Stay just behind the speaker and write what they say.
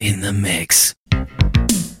in the mix.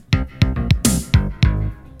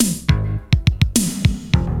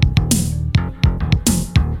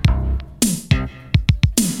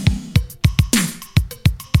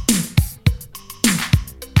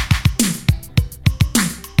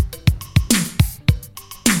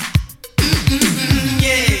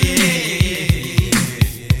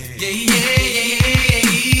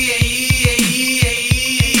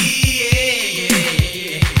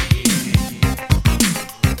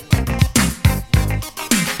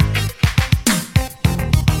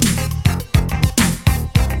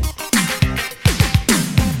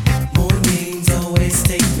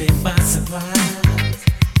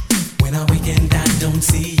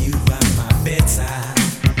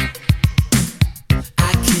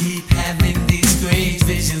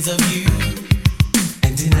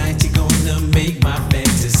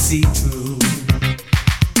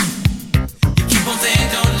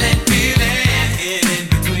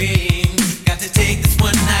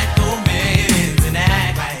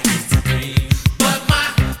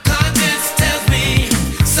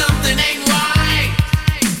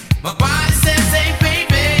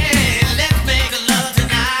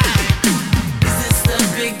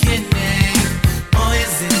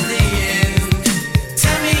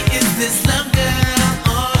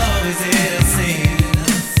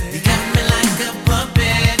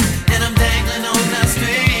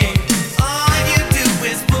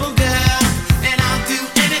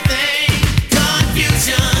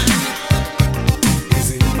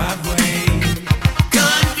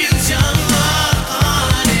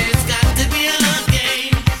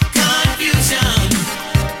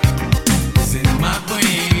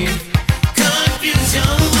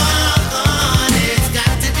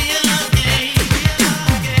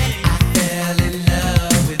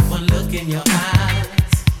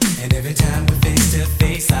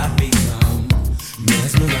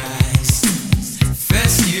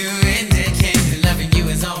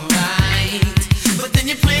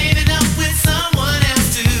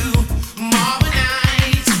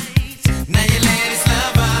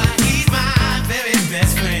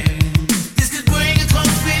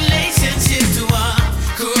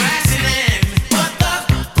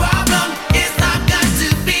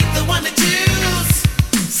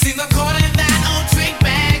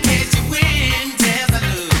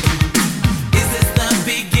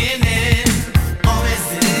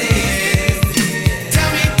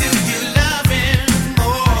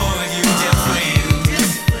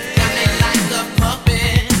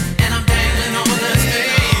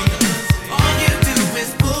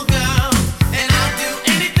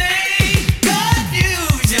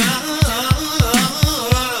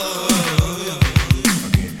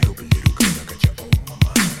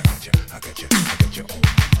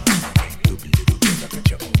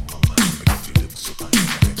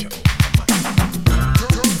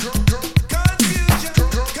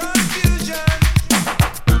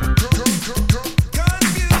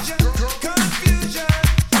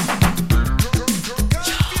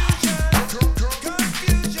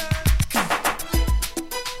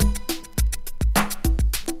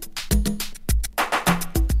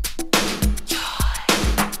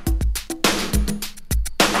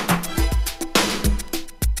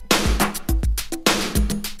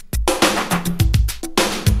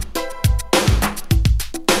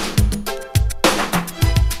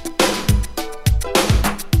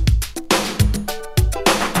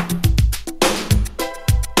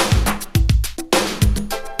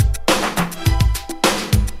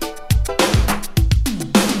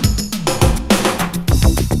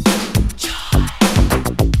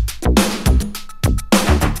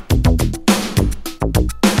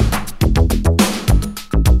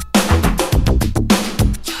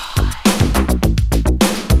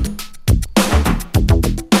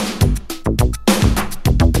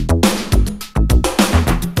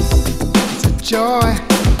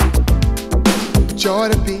 Joy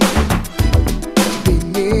to be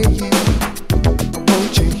near you.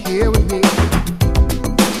 Won't you here with me?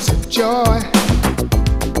 It's a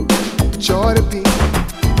joy to be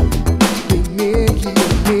near you,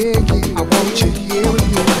 near you. I want you here with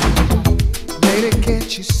me. Lady,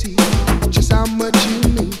 can't you see just how much you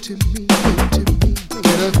mean to me?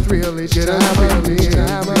 Get a thrill each time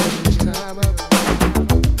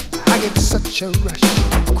I get such a rush,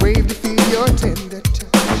 crave to feel your tender touch.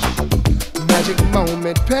 Magic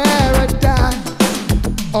moment, paradise.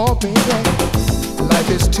 Oh baby, life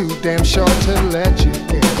is too damn short to let you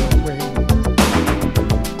get away.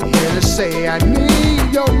 Here to say I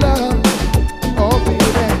need your love. Oh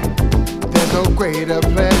baby, there's no greater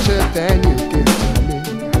pleasure than you give to me.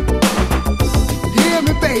 Hear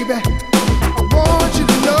me baby, I want you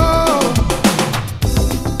to know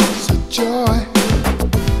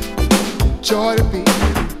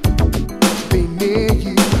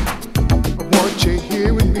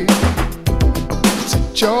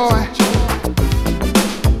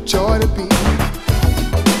joy to be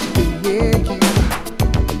near you.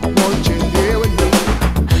 I want you here with me.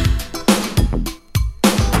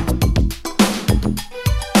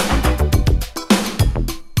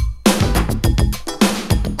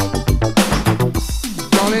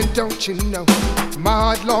 Darling, don't you know my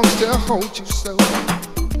heart longs to hold you so.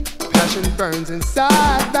 Passion burns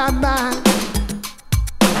inside my mind.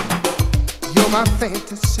 You're my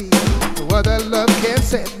fantasy. No other love can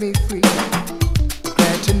set me free.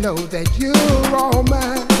 Glad to know that you're all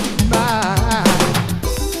mine, mine.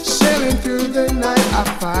 Sailing through the night, I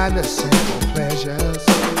find the simple pleasures.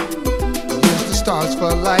 Use the stars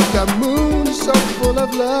for like a moon so full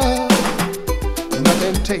of love.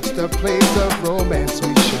 Nothing takes the place of romance,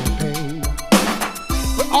 sweet champagne.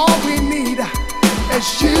 But all we need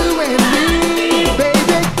is you and me,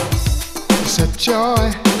 baby. It's a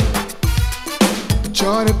joy,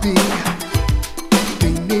 joy to be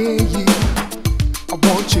near you. I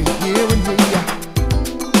want you here with me.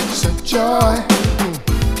 It's a joy,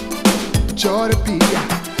 joy to be.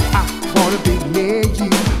 I wanna be near you.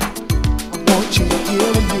 I want you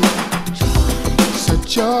here with me. It's a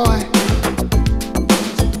joy,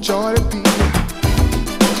 joy to be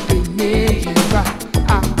near you. I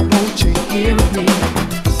want you here with me.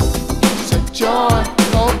 It's a joy,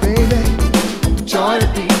 oh baby, joy to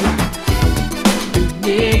be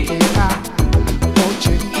near you. I want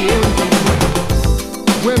you here with me.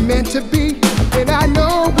 We're meant to be, and I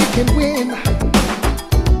know we can win.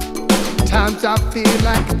 Times I feel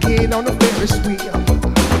like a kid on a Ferris wheel.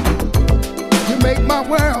 You make my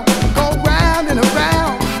world go round and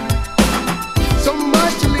around. So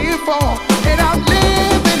much to live for, and I'm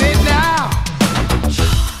living it now.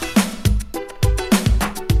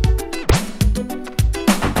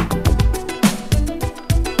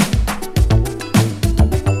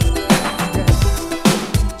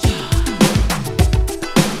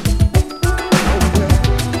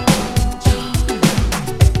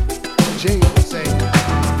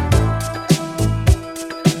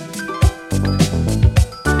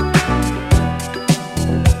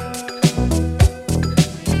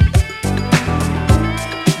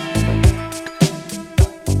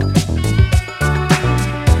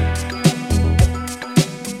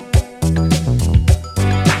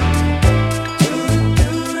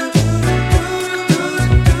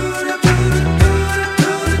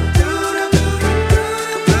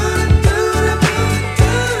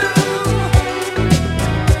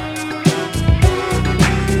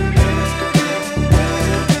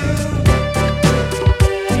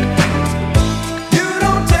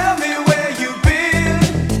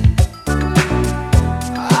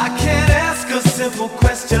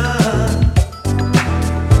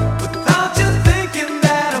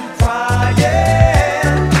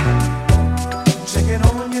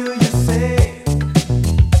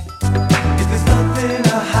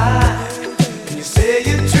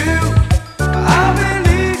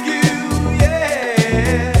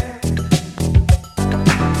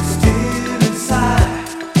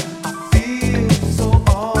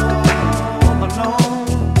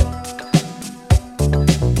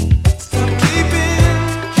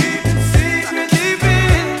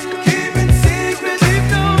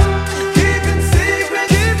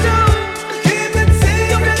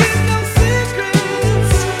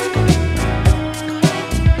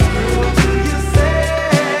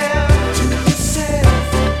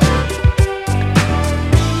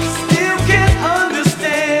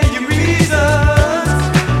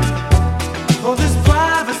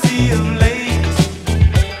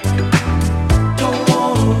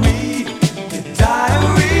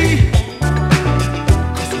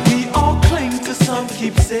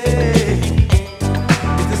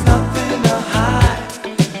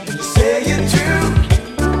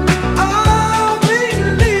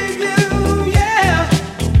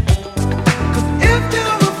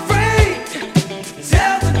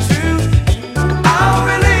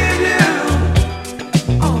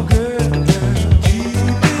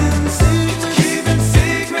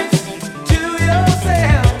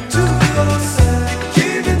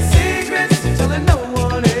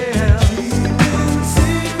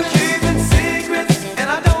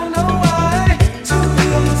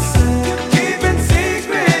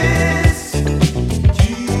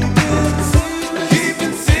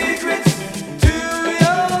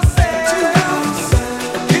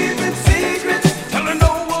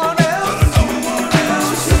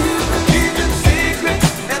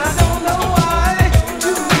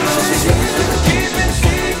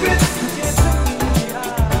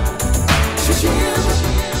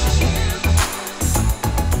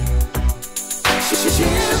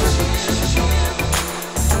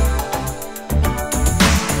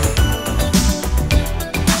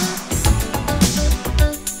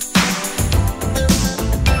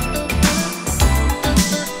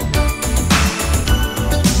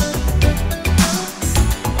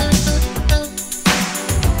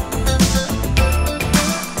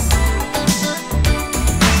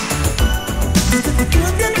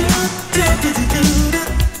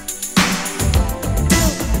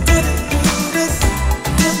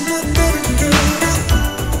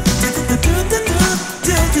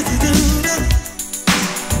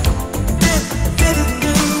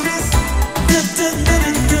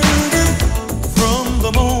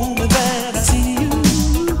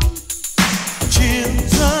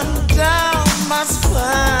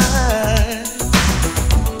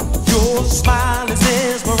 Your smile is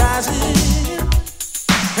mesmerizing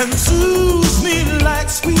and soothes me like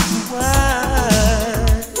sweet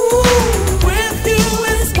wine. Ooh, with you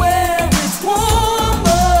is where it's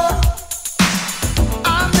warmer.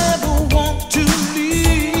 I never want to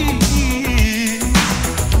leave.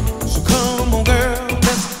 So come on, girl,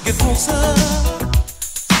 let's get closer.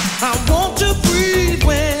 I want to breathe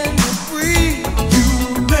when you breathe. You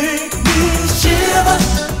make me shiver.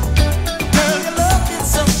 Girl, your love is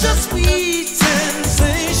such a sweet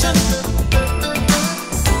sensation.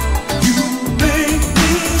 You make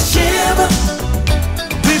me shiver.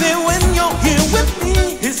 Baby, when you're here with me,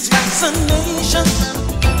 it's fascination.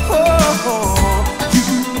 Oh, you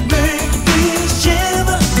make me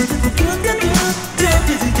shiver.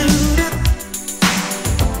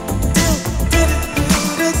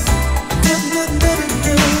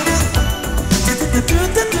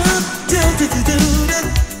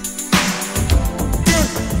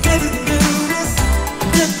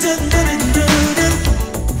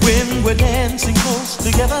 When we're dancing close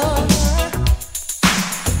together,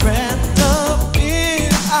 wrapped up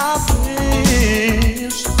in our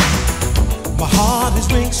bliss, my heart is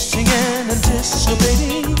racing and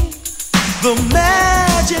anticipating the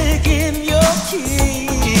magic in your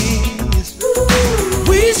kiss.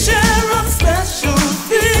 We share a special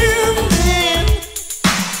feeling.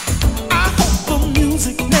 I hope the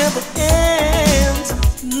music never ends.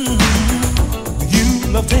 You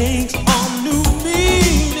love takes on new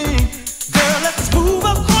meaning. Girl, let's move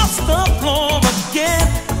across the floor again.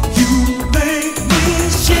 You make me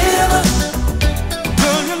shiver.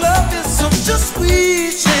 Girl, your love is such a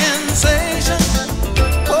sweet sensation.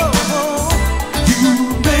 Oh,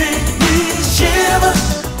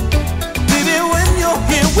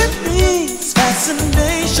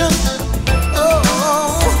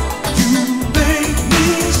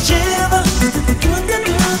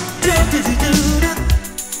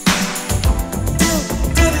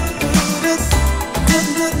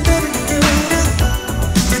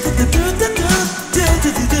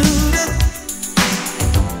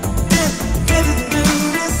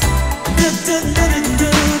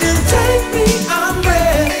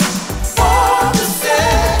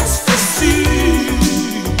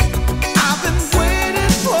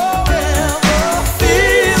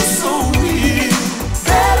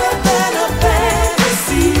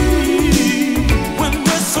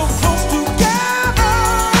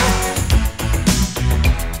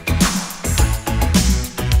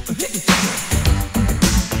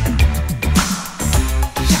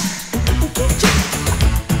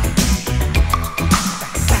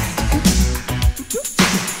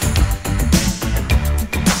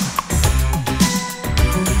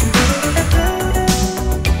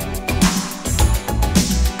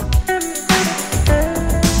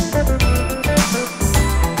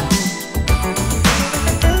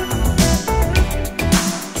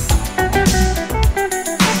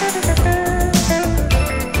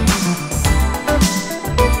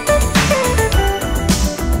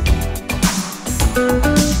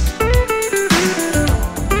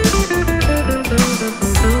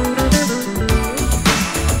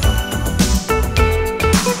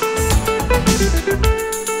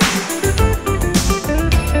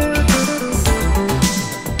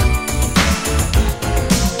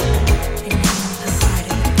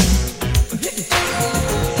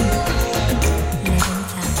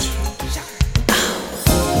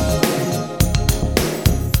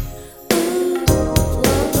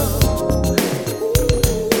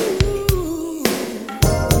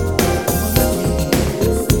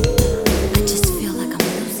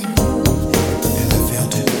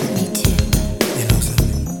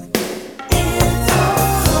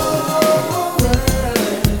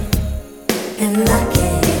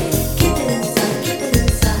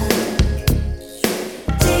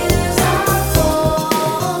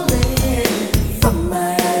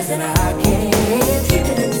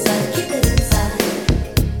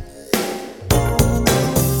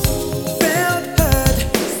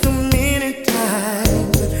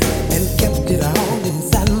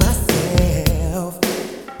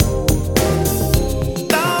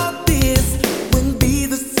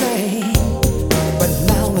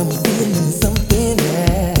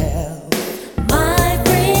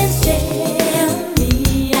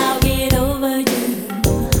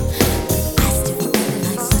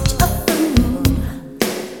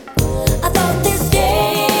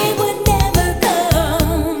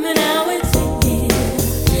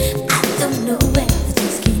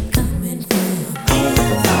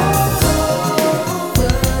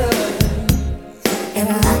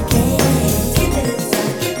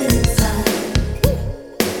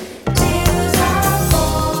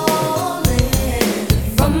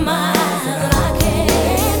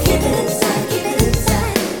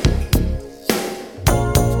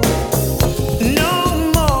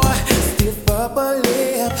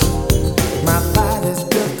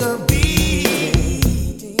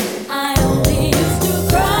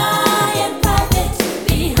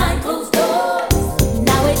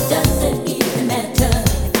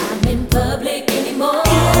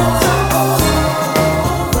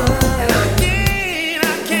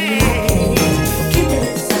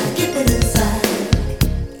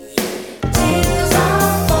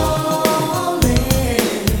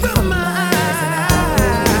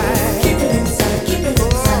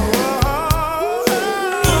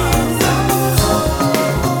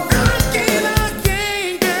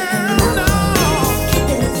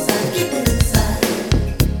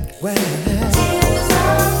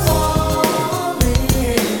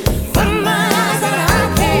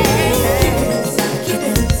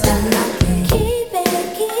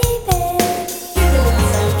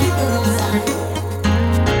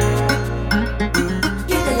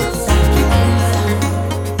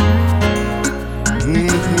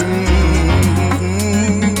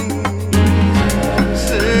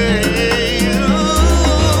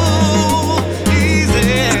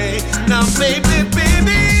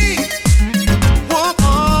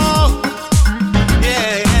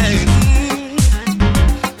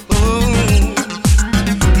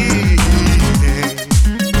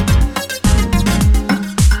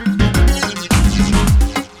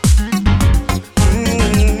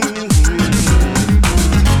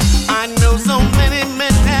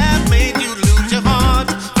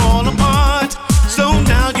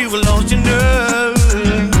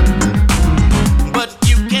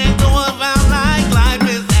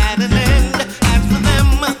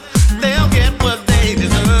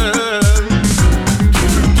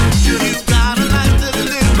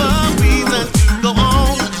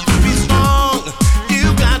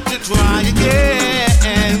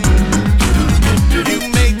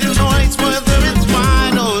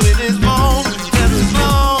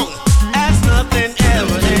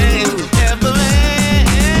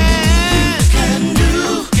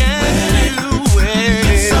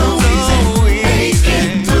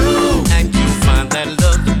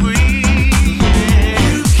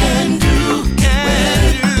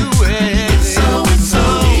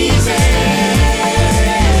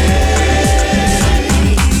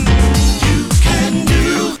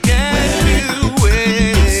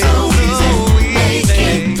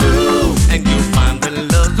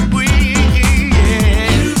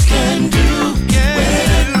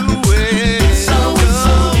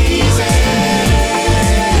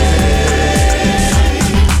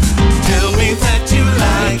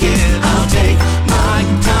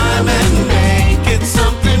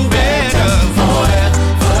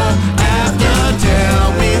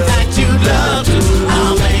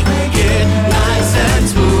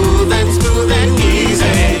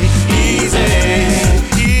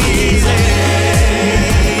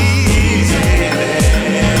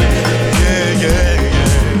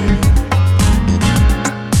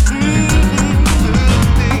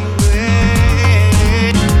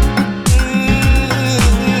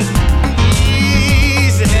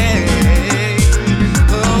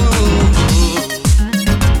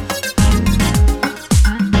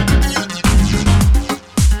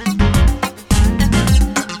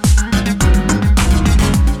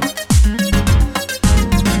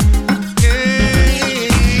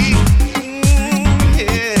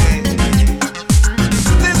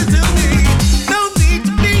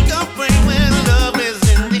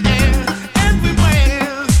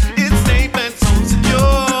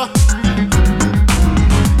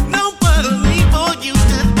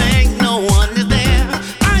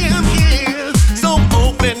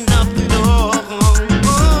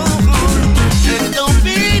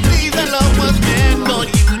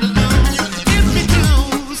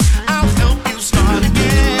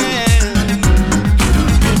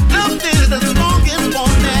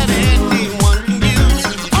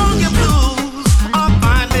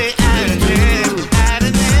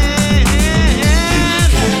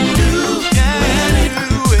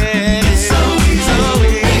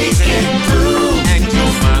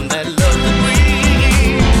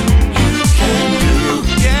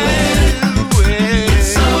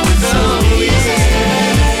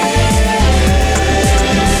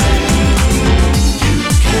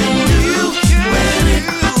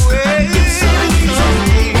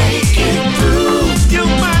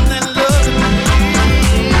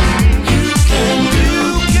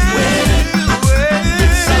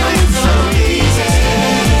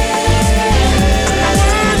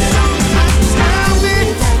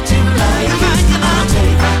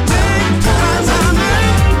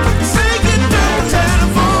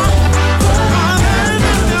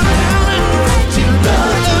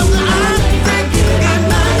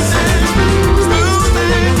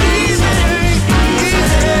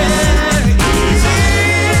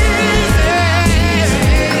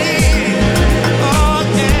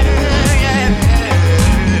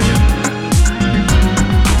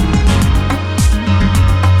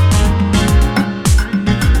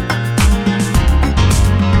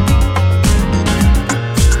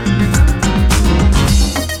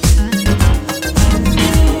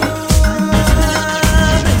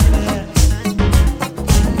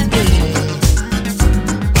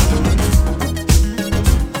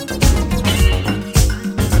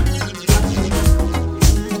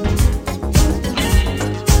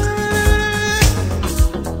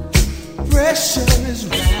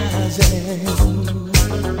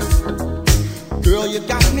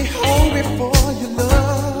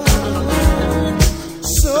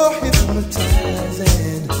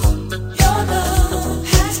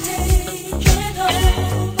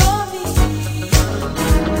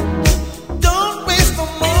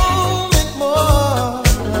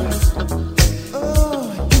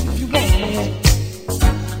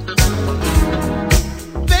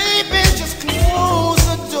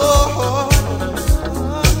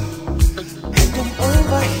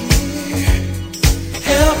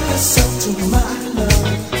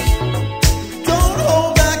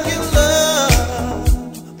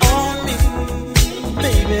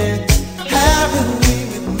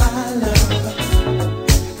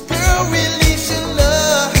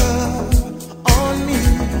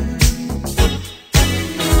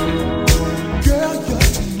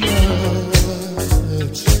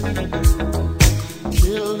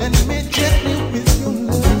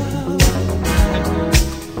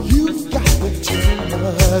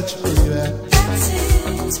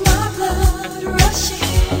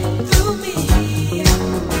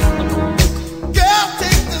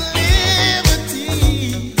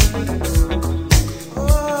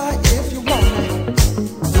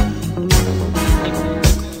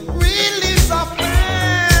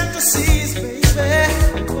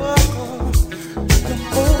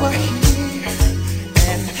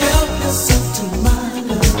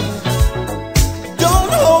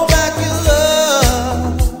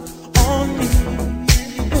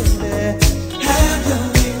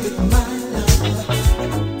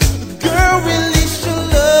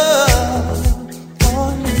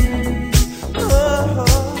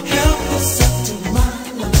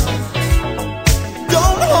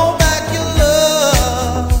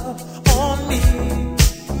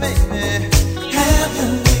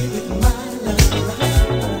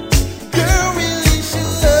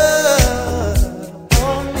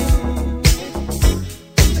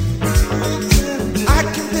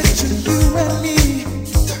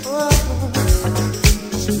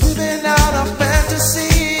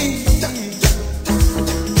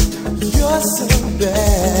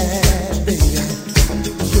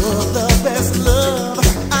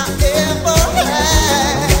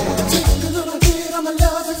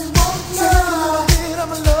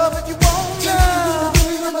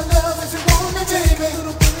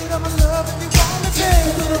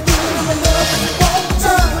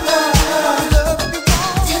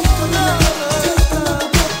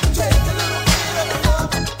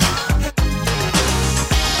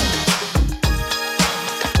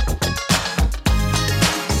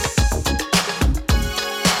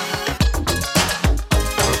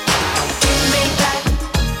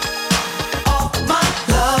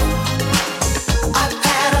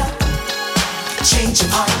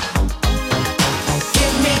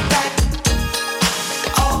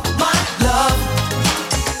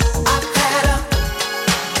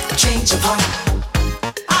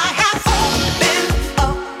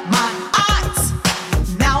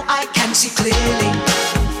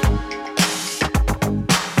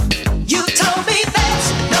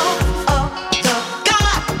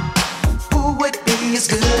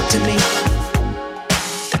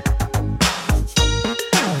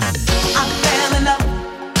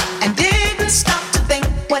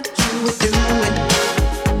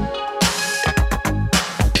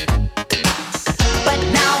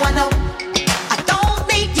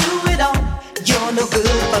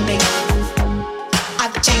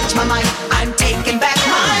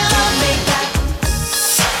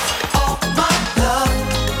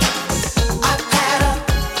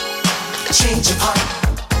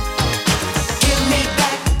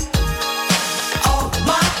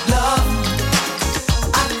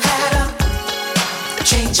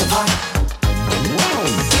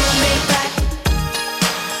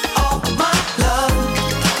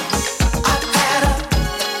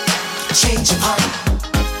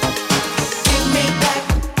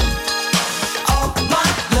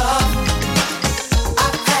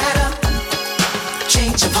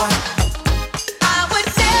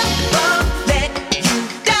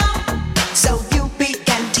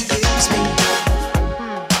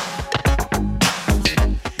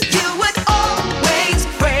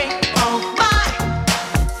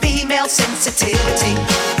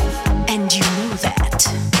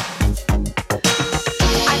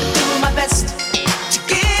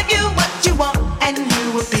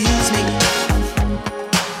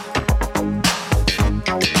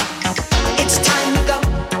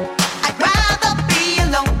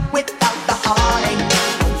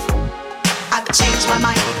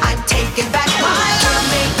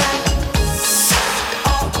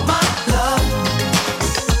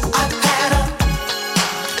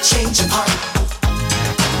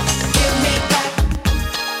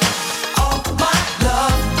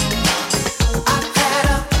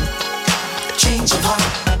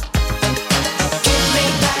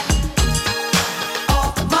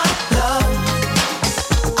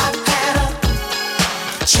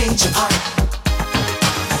 change your heart.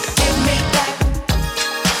 Give me back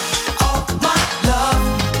all my love.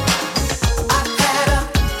 I've had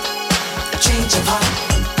a change of heart.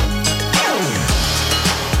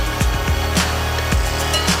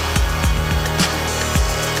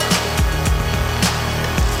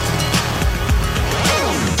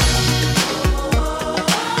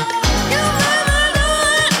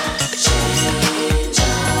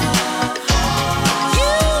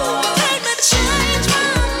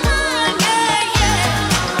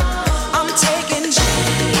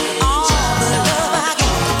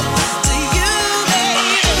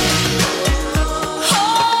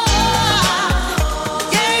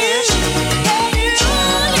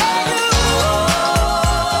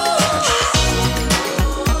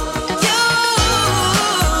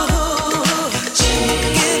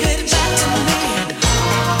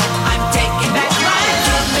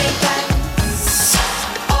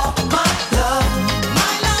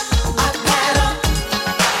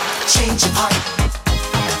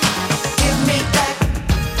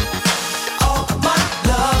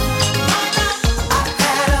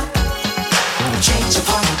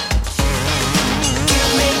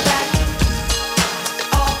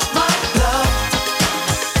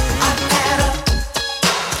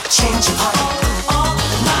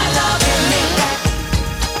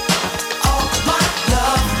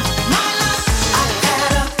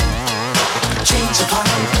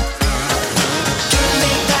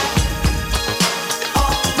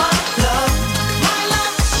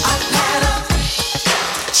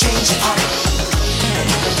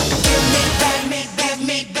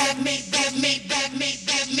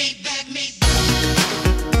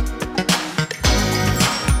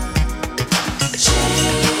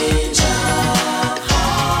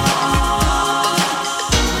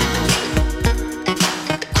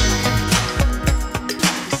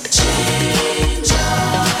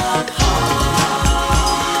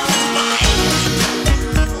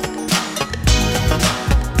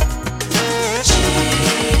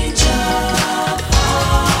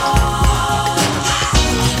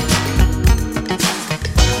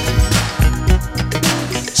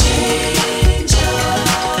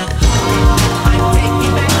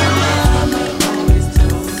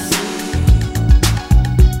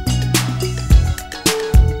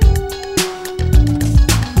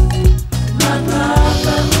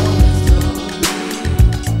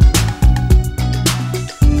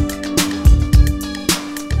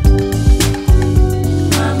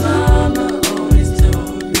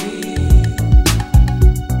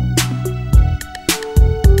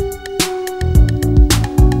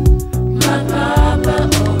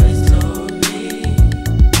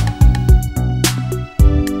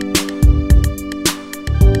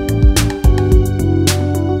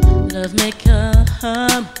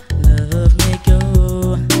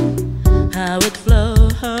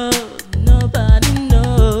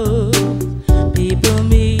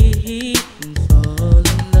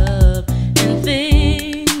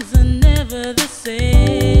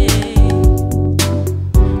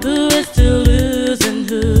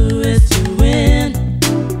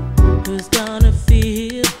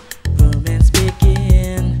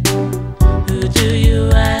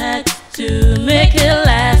 To make it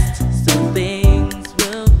last, so things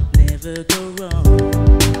will never go wrong.